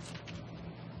 1.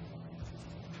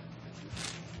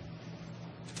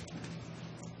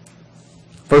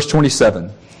 Verse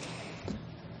 27.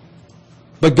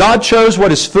 But God chose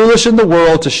what is foolish in the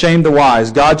world to shame the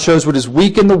wise. God chose what is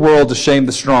weak in the world to shame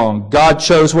the strong. God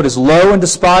chose what is low and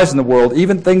despised in the world,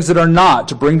 even things that are not,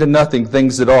 to bring to nothing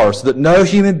things that are, so that no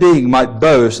human being might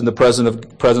boast in the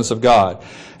presence of God.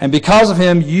 And because of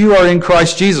him, you are in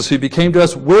Christ Jesus, who became to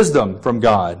us wisdom from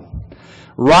God,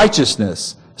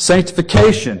 righteousness,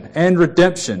 sanctification, and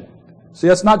redemption. See,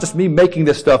 that's not just me making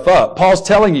this stuff up. Paul's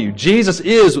telling you, Jesus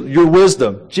is your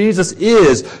wisdom. Jesus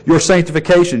is your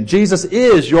sanctification. Jesus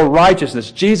is your righteousness.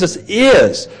 Jesus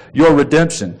is your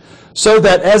redemption. So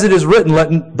that, as it is written,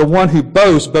 let the one who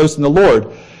boasts, boast in the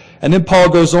Lord. And then Paul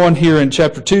goes on here in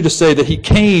chapter 2 to say that he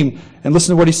came, and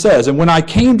listen to what he says. And when I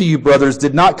came to you, brothers,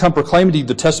 did not come proclaiming to you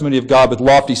the testimony of God with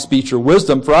lofty speech or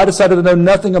wisdom, for I decided to know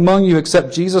nothing among you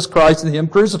except Jesus Christ and him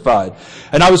crucified.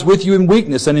 And I was with you in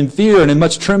weakness and in fear and in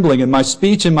much trembling, and my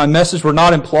speech and my message were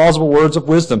not in plausible words of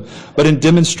wisdom, but in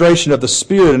demonstration of the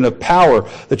Spirit and of power,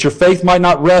 that your faith might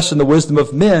not rest in the wisdom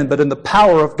of men, but in the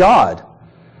power of God.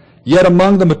 Yet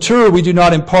among the mature we do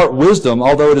not impart wisdom,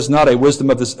 although it is not a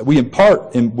wisdom of this, we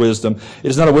impart in wisdom. It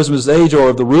is not a wisdom of this age or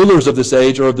of the rulers of this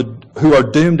age or of the who are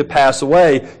doomed to pass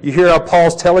away. You hear how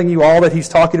Paul's telling you all that he's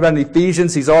talking about in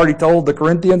Ephesians. He's already told the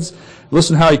Corinthians.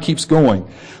 Listen how he keeps going.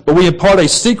 But we impart a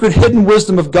secret hidden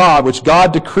wisdom of God, which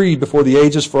God decreed before the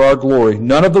ages for our glory.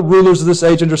 None of the rulers of this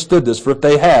age understood this, for if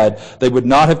they had, they would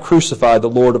not have crucified the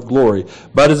Lord of glory.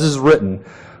 But as is written,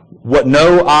 what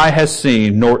no eye has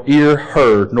seen, nor ear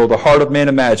heard, nor the heart of man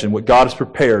imagined, what God has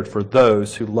prepared for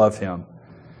those who love him.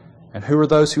 And who are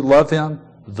those who love him?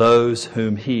 Those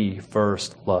whom he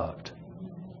first loved.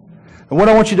 And what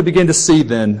I want you to begin to see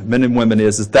then, men and women,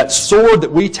 is that sword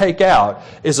that we take out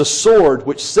is a sword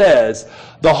which says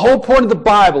the whole point of the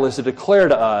Bible is to declare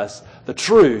to us the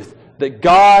truth that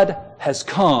God has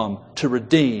come to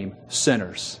redeem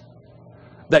sinners.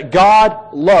 That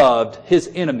God loved his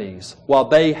enemies while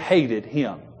they hated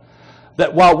him.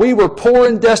 That while we were poor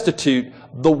and destitute,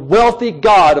 the wealthy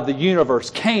God of the universe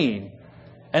came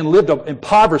and lived an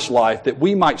impoverished life that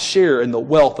we might share in the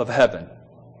wealth of heaven.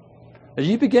 As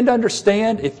you begin to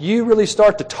understand, if you really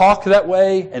start to talk that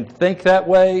way and think that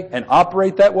way and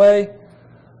operate that way,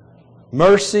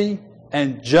 mercy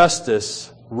and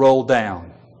justice roll down.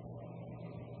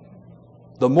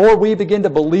 The more we begin to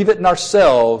believe it in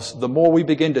ourselves, the more we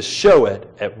begin to show it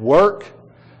at work,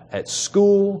 at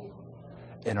school,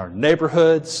 in our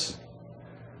neighborhoods.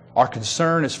 Our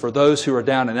concern is for those who are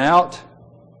down and out.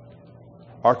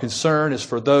 Our concern is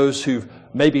for those who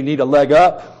maybe need a leg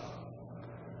up.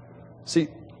 See,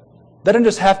 that doesn't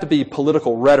just have to be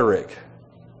political rhetoric.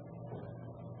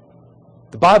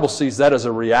 The Bible sees that as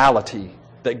a reality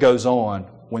that goes on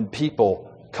when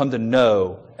people come to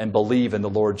know and believe in the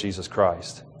Lord Jesus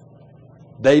Christ.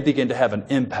 They begin to have an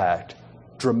impact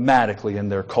dramatically in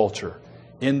their culture,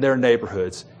 in their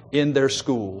neighborhoods, in their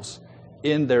schools,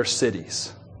 in their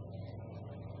cities.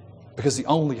 Because the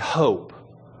only hope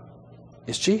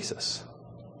is Jesus.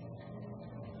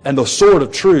 And the sword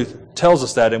of truth tells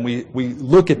us that, and we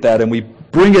look at that and we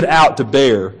bring it out to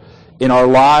bear in our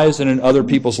lives and in other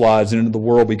people's lives and in the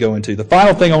world we go into. The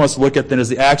final thing I want us to look at then is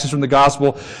the actions from the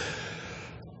gospel.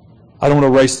 I don't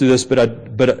want to race through this, but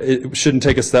it shouldn't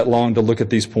take us that long to look at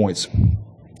these points.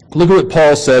 Look at what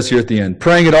Paul says here at the end.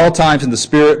 Praying at all times in the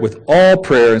Spirit with all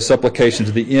prayer and supplication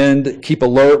to the end. Keep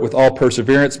alert with all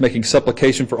perseverance, making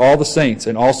supplication for all the saints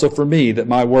and also for me, that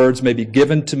my words may be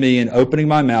given to me in opening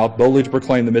my mouth boldly to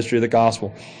proclaim the mystery of the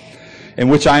gospel, in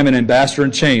which I am an ambassador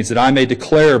in chains, that I may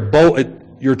declare bold.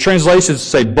 Your translations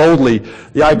say boldly.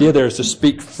 The idea there is to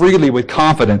speak freely with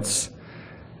confidence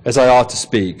as I ought to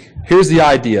speak. Here's the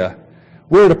idea.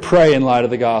 We're to pray in light of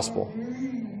the gospel.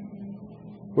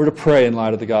 We're to pray in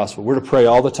light of the gospel. We're to pray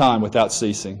all the time without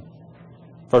ceasing.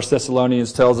 1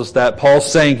 Thessalonians tells us that. Paul's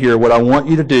saying here, what I want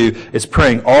you to do is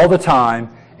praying all the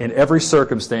time, in every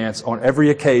circumstance, on every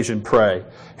occasion, pray.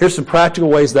 Here's some practical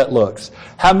ways that looks.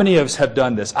 How many of us have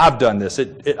done this? I've done this.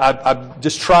 I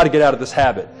just try to get out of this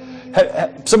habit.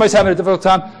 Somebody's having a difficult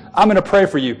time, I'm going to pray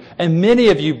for you. And many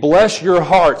of you, bless your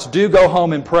hearts, do go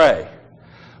home and pray.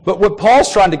 But what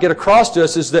Paul's trying to get across to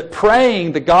us is that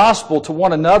praying the gospel to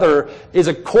one another is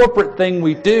a corporate thing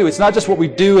we do. It's not just what we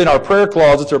do in our prayer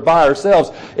closets or by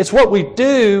ourselves. It's what we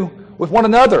do with one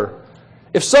another.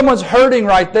 If someone's hurting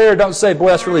right there, don't say,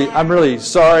 boy, I'm really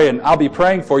sorry and I'll be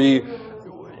praying for you.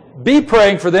 Be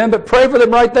praying for them, but pray for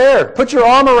them right there. Put your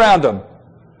arm around them.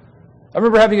 I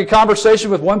remember having a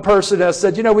conversation with one person that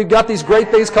said, we've got these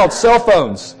great things called cell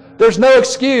phones. There's no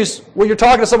excuse when you're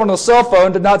talking to someone on a cell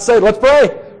phone to not say, let's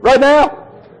pray right now.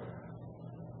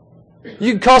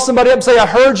 You can call somebody up and say, I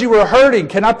heard you were hurting.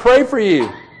 Can I pray for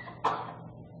you?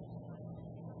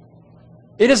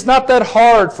 It is not that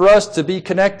hard for us to be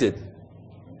connected.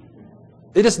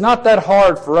 It is not that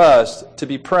hard for us to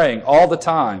be praying all the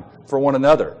time for one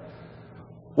another.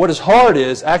 What is hard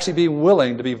is actually being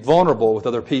willing to be vulnerable with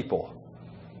other people,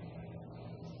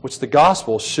 which the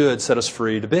gospel should set us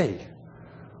free to be.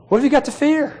 What have you got to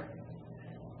fear?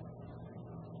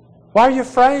 Why are you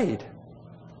afraid?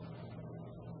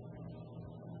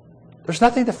 There's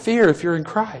nothing to fear if you're in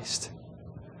Christ.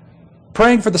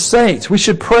 Praying for the saints. We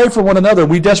should pray for one another.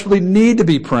 We desperately need to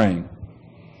be praying.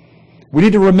 We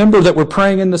need to remember that we're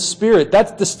praying in the Spirit.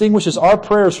 That distinguishes our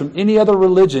prayers from any other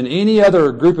religion, any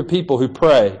other group of people who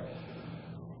pray.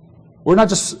 We're not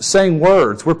just saying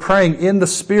words. We're praying in the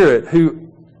Spirit,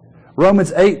 who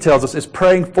Romans 8 tells us is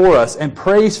praying for us and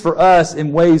prays for us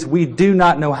in ways we do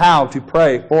not know how to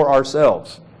pray for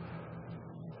ourselves.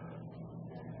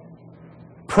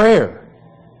 Prayer.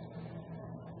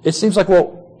 It seems like,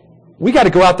 well, we got to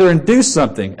go out there and do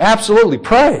something. Absolutely.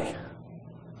 Pray.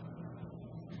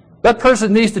 That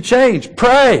person needs to change.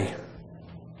 Pray.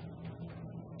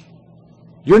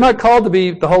 You're not called to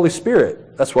be the Holy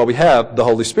Spirit. That's why we have the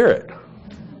Holy Spirit.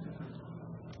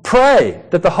 Pray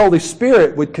that the Holy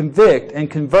Spirit would convict and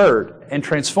convert and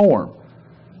transform.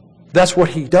 That's what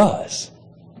He does.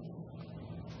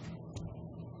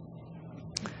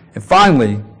 And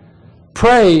finally,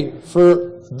 pray for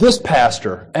this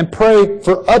pastor and pray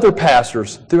for other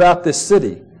pastors throughout this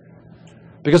city.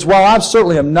 Because while I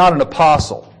certainly am not an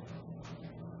apostle,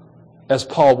 as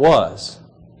Paul was,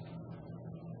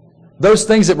 those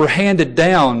things that were handed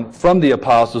down from the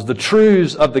apostles, the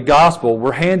truths of the gospel,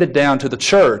 were handed down to the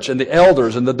church and the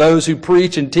elders and those who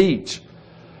preach and teach.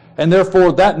 And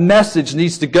therefore, that message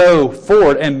needs to go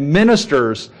forward. And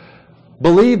ministers,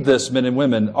 believe this, men and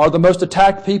women, are the most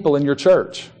attacked people in your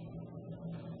church.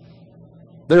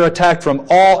 They're attacked from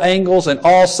all angles and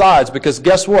all sides, because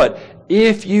guess what?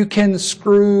 If you can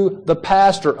screw the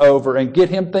pastor over and get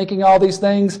him thinking all these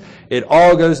things, it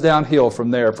all goes downhill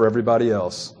from there for everybody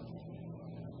else.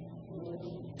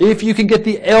 If you can get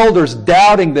the elders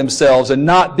doubting themselves and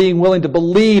not being willing to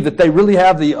believe that they really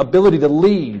have the ability to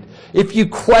lead, if you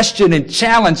question and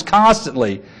challenge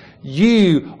constantly,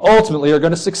 you ultimately are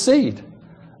going to succeed.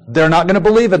 They're not going to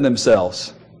believe in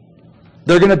themselves.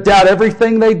 They're going to doubt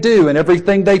everything they do and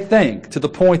everything they think, to the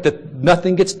point that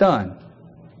nothing gets done.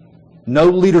 No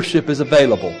leadership is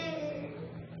available.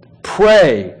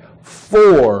 Pray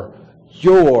for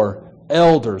your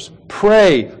elders.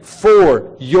 Pray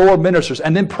for your ministers.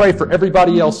 And then pray for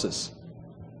everybody else's.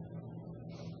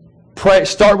 Pray.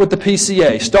 Start with the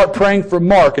PCA. Start praying for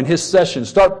Mark and his session.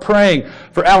 Start praying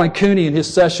for Alan Cooney and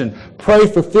his session. Pray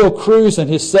for Phil Cruz and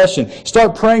his session.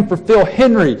 Start praying for Phil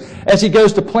Henry as he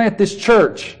goes to plant this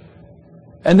church.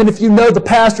 And then if you know the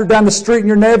pastor down the street in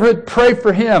your neighborhood, pray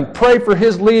for him. Pray for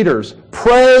his leaders.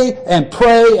 Pray and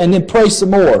then pray some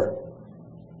more.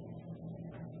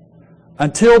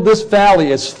 Until this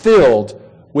valley is filled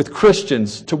with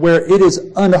Christians to where it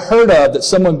is unheard of that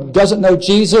someone doesn't know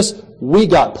Jesus, we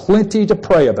got plenty to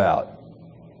pray about.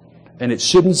 And it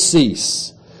shouldn't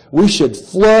cease. We should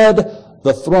flood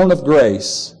the throne of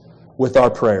grace with our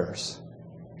prayers.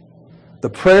 The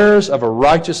prayers of a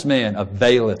righteous man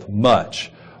availeth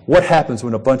much. What happens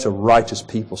when a bunch of righteous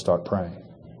people start praying?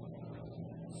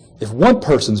 If one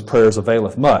person's prayers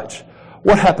availeth much,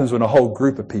 what happens when a whole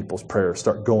group of people's prayers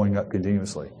start going up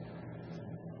continuously?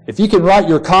 If you can write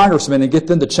your congressman and get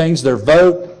them to change their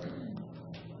vote,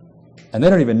 and they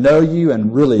don't even know you,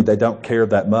 and really they don't care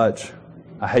that much.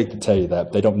 I hate to tell you that,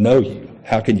 but they don't know you.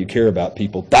 How can you care about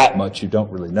people that much you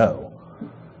don't really know?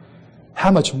 How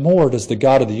much more does the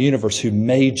God of the universe, who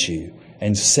made you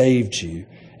and saved you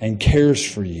and cares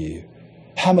for you,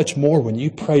 how much more when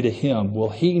you pray to Him will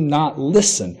He not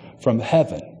listen from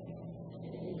heaven?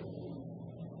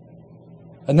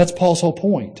 And that's Paul's whole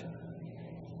point.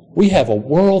 We have a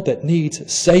world that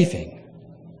needs saving.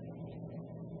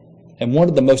 And one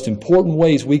of the most important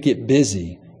ways we get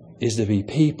busy is to be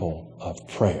people of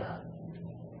prayer.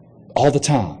 All the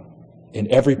time,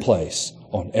 in every place,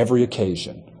 on every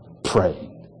occasion,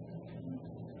 praying.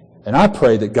 And I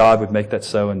pray that God would make that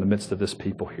so in the midst of this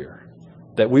people here.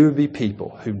 That we would be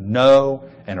people who know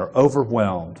and are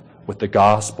overwhelmed with the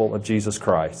gospel of Jesus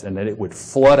Christ, and that it would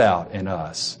flood out in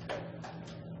us.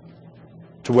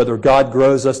 To whether God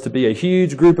grows us to be a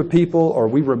huge group of people or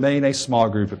we remain a small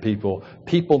group of people,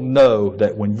 people know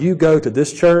that when you go to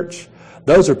this church,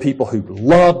 those are people who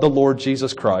love the Lord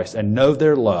Jesus Christ and know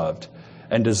they're loved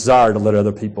and desire to let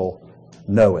other people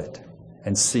know it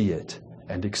and see it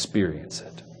and experience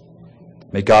it.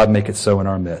 May God make it so in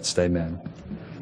our midst. Amen.